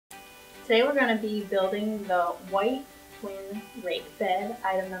Today we're going to be building the white Twin Rake Bed,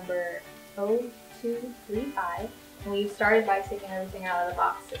 item number 0235. And we started by taking everything out of the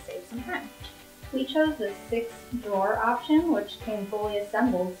box to save some time. We chose the 6-drawer option, which came fully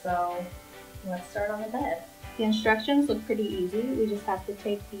assembled, so let's start on the bed. The instructions look pretty easy. We just have to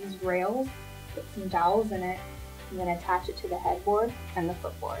take these rails, put some dowels in it, and then attach it to the headboard and the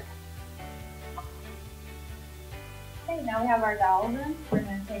footboard. Okay, now we have our dowels in. We're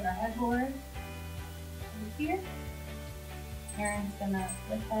going to take our headboard over here. Erin's going to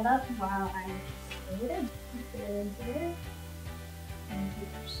lift that up while I screw it in. Put it into there. And take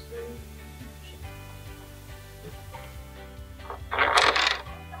our screw.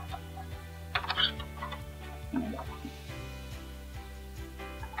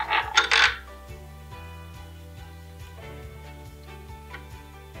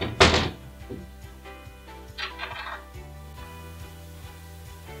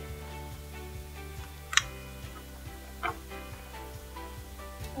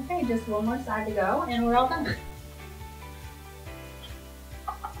 Okay, just one more side to go and we're all done.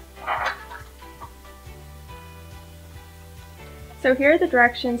 So here are the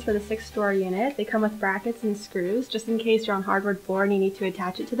directions for the 6-drawer unit. They come with brackets and screws, just in case you're on hardwood floor and you need to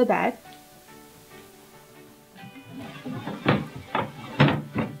attach it to the bed.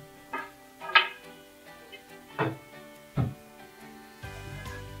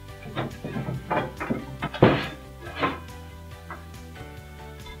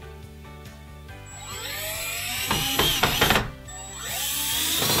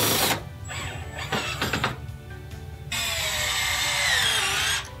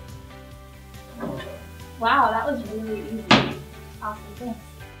 Wow, that was really easy. Awesome, thanks.